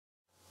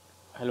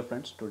Hello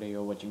friends, today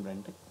you're watching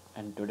Brain Tech,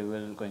 and today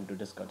we're going to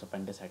discuss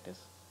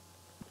appendicitis.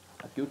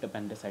 Acute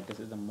appendicitis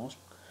is the most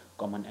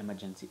common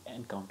emergency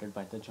encountered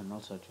by the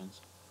general surgeons.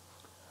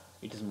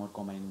 It is more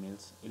common in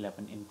males,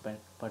 11 in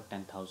per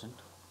 10,000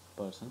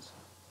 persons.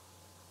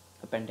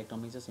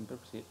 Appendectomy is a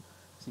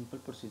simple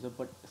procedure,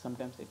 but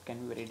sometimes it can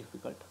be very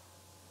difficult.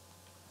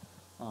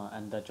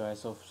 And the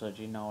choice of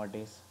surgery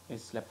nowadays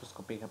is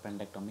laparoscopic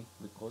appendectomy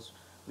because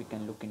we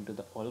can look into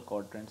the all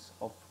quadrants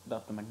of the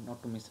abdomen,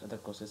 not to miss other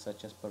causes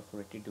such as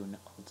perforated duodenal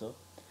ulcer.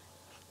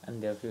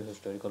 And there are few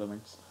historical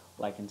events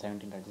like in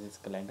 1736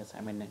 Calendus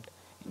Eminent,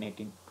 in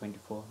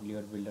 1824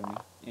 Leo Wildermy,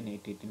 in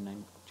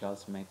 1889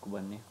 Charles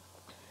McBurney,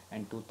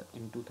 and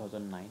in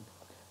 2009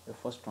 the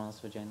first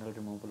transvaginal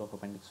removal of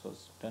appendix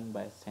was done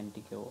by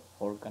Santiago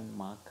Horgan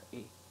Mark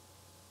A,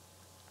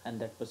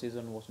 and that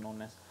procedure was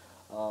known as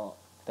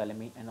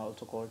thalamy and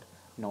also called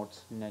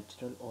NOTS,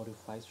 natural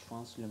orifice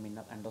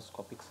transluminal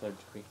endoscopic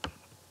surgery.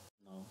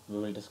 Now we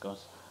will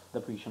discuss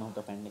the position of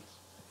the appendix.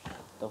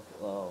 The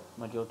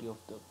majority of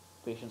the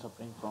patients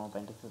suffering from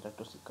appendix is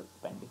rectococcal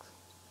appendix,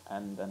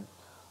 and then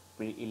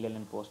pre-ileal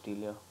and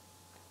post-ileal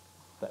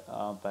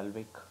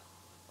pelvic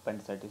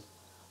appendicitis.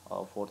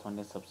 Fourth one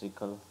is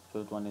subcecal,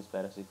 fifth one is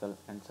paracecal,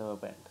 and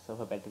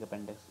subhepatic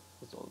appendix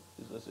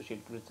is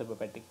associated with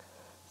subhepatic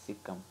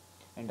cecum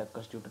and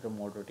occurs due to the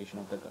mode rotation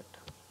of the gut.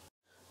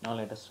 Now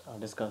let us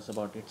discuss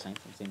about its signs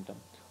and symptoms.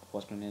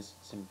 First one is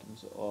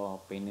symptoms.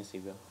 Pain is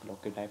severe,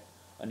 blocky type,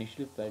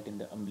 initially felt in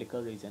the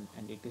umbilical region,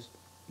 and it is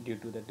due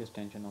to the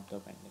distension of the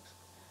appendix.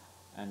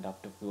 And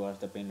after few hours,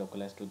 the pain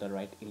localized to the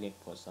right iliac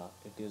fossa.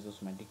 It is a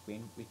somatic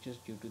pain which is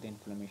due to the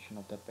inflammation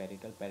of the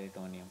parietal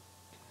peritoneum,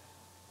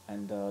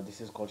 and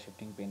this is called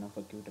shifting pain of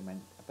acute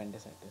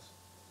appendicitis.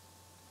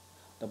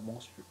 The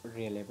most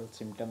reliable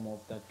symptom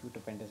of the acute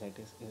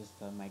appendicitis is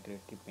the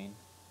migratory pain,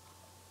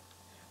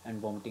 and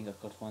vomiting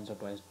occurs once or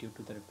twice due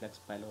to the reflex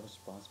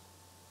pylorospasm.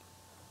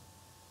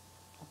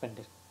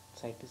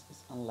 Appendicitis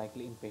is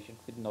unlikely in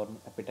patients with normal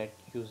appetite,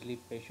 usually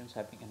patients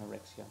having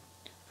anorexia.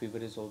 Fever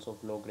is also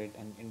of low grade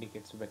and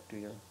indicates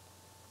bacterial.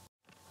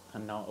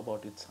 And now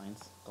about its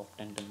signs of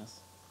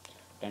tenderness.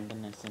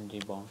 Tenderness and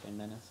rebound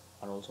tenderness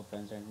are also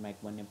present at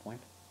McBurney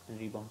point, and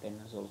rebound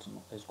tenderness also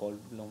is called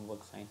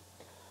Blomberg sign.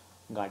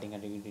 Guarding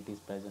rigidity is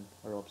present,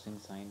 Robson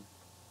sign,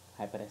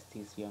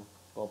 hyperesthesia,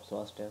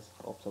 Robswaz test,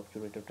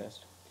 obturative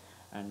test.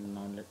 And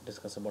now let's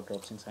discuss about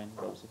Robson sign.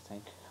 Robson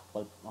sign.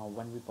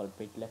 When we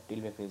palpate left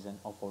iliac region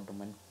of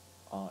abdomen,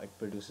 it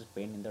produces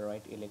pain in the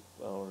right iliac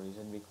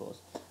region because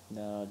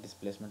the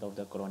displacement of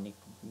the chronic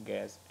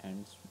gas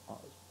and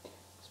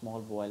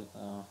small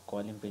coil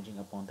impinging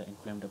upon the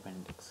inflamed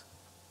appendix.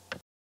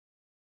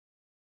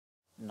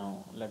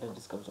 Now let us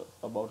discuss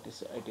about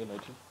this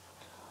etiology.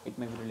 It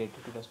may be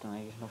related to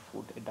westernization of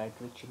food. A diet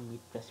rich in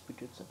meat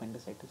precipitates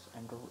appendicitis,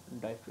 and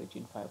a diet rich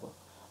in fiber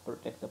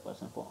protects the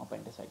person from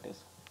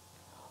appendicitis.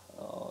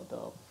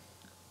 The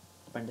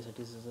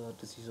appendicitis is a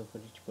disease of a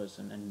rich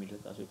person and middle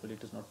class people.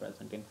 It is not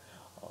present in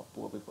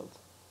poor people.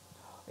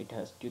 It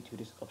has two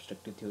theories: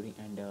 obstructive theory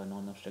and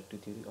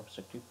non-obstructive theory.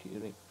 Obstructive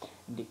theory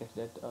indicates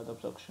that the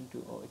obstruction to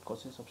it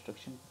causes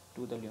obstruction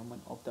to the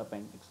lumen of the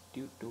appendix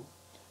due to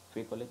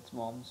fecal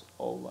swarms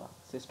of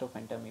cyst of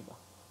entamoeba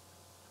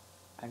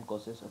and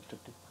causes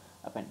obstructive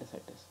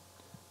appendicitis.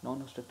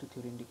 Non-obstructive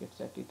theory indicates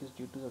that it is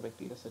due to the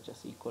bacteria such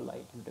as E.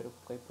 coli,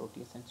 Enterococci,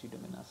 Proteus, and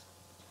Pseudomonas,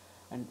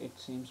 and it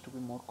seems to be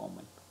more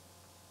common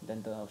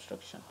than the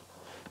obstruction.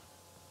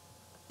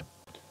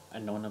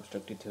 And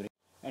non-obstructive theory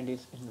and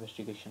its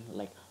investigation,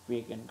 like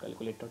we can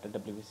calculate total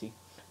WBC,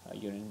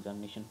 urine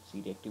examination,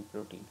 C-reactive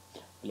protein,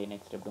 plain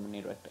X-ray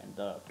abdominal recta, and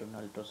the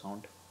abdominal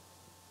ultrasound.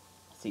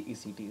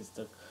 CECT is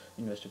the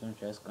investigation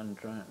which has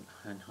control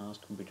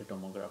enhanced beta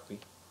tomography.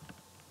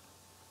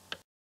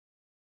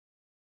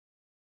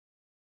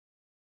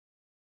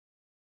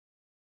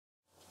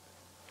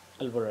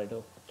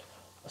 Alvarado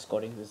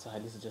scoring is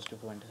highly suggestive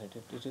for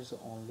appendicitis. It is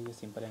only a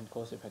simple and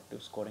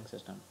cost-effective scoring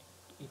system.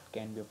 It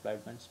can be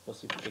applied when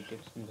specific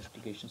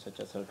investigations such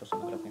as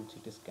ultrasonography and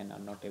CT scan are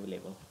not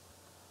available.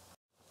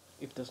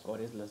 If the score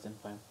is less than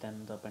 5,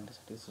 then the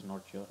appendicitis is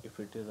not sure. If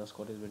it is the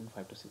score is between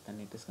 5 to 6, then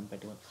it is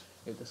compatible.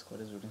 If the score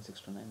is between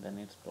 6 to 9, then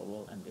it's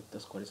probable. And if the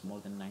score is more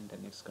than 9,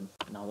 then it's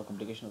now the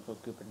complication of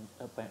acute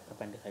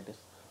appendicitis.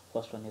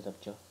 First one is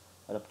rupture.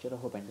 Rupture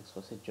of appendix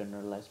causes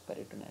generalized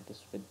peritonitis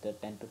with the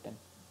 10 to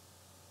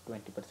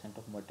 20%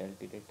 of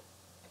mortality rate.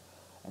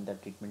 And the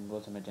treatment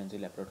involves emergency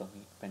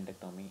laparotomy,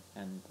 appendectomy,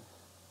 and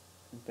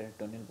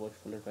peritoneal watch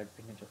followed by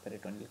drainage of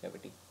peritoneal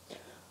cavity.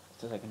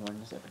 The second one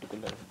is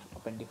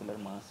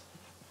appendicular mass,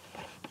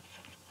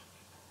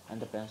 and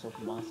the presence of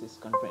mass is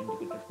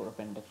contraindicated for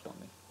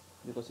appendectomy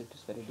because it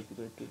is very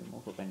difficult to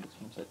remove appendix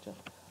from such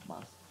a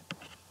mass.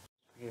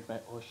 Created by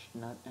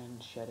Oshner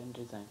and Sharon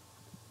design.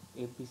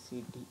 A, B,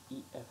 C, D,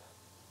 E, F.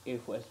 A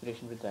for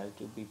aspiration with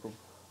dilative, B for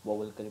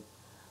bowel grip,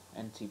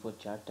 and C for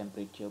chart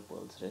temperature,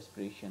 pulse,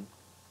 respiration,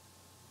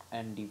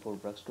 and D for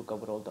drugs to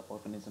cover all the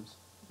organisms,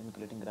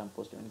 including gram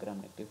positive and gram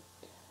negative.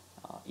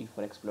 E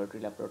for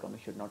exploratory laparotomy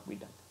should not be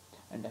done.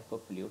 And F for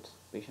fluids.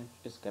 Patient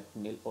is kept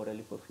nil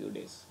orally for few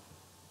days.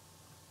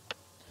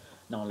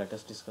 Now let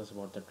us discuss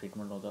about the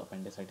treatment of the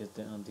appendicitis.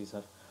 These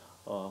are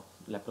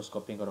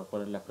laparoscopic or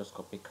upper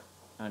laparoscopic,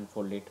 and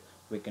for late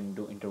we can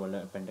do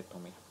intervallar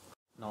appendectomy.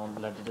 Now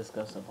let's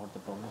discuss about the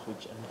problems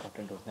which are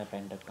important of the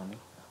appendectomy.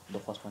 The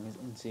first one is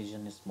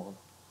incision is small.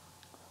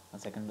 The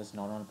second is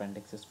normal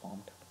appendix is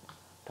formed.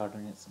 Third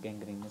one is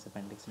gangrenous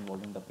appendix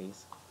involving the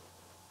base.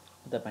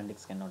 The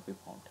appendix cannot be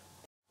found.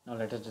 Now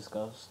let us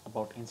discuss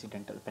about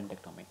incidental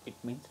appendectomy. It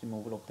means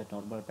removal of the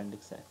normal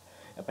appendix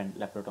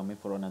laparotomy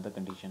for another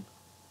condition.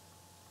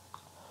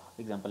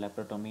 Example,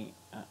 laparotomy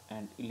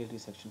and ileal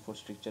resection for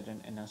stricture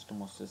and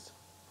anastomosis.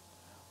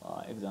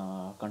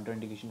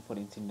 Contraindication for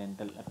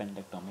incidental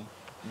appendectomy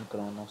in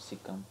crown of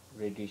cecum,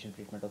 radiation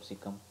treatment of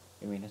cecum,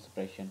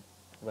 immunosuppression,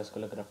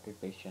 vascular grafted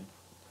patient,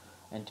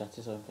 and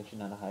chances of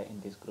infection are high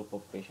in this group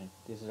of patients.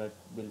 The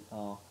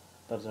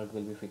result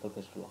will be fecal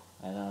fistula,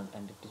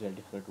 and it is very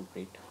difficult to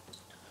treat.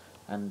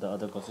 And the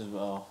other causes,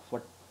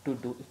 what to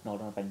do if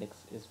normal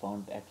appendix is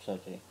found at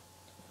surgery.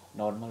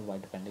 Normal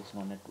white appendix,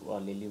 known as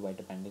lily white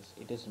appendix,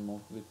 it is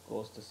removed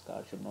because the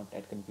scar should not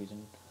add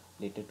confusion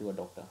later to a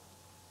doctor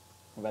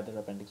whether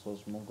appendix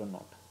was removed or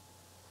not.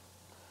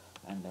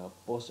 And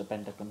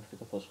post-appendectomy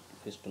fecal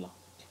fistula,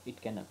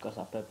 it can occur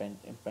after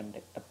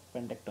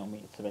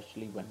appendectomy,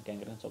 especially when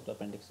gangrene of the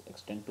appendix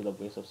extend to the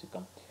base of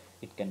cecum.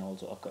 It can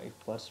also occur if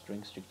first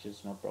ring stricture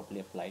is not properly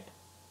applied.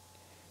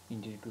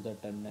 Injury to the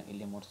terminal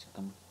ileum or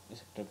cecum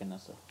sector can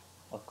also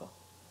occur.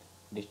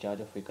 Discharge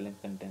of fecal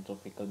and contents of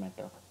fecal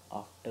matter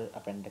after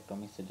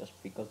appendectomy suggests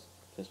fecal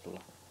fistula.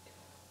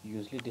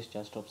 Usually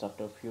discharge stops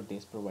after a few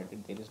days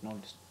provided there is no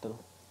distal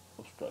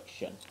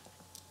obstruction.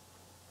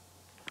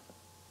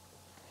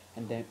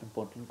 And the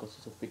important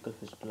causes of fecal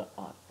fistula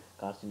are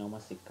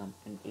carcinoma cecum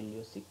and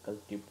ileocecal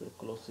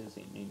tuberculosis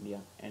in India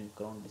and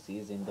Crohn's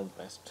disease in the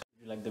West.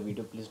 If you like the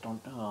video, please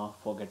don't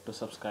forget to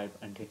subscribe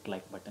and hit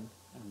like button,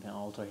 and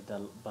also hit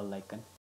the bell icon.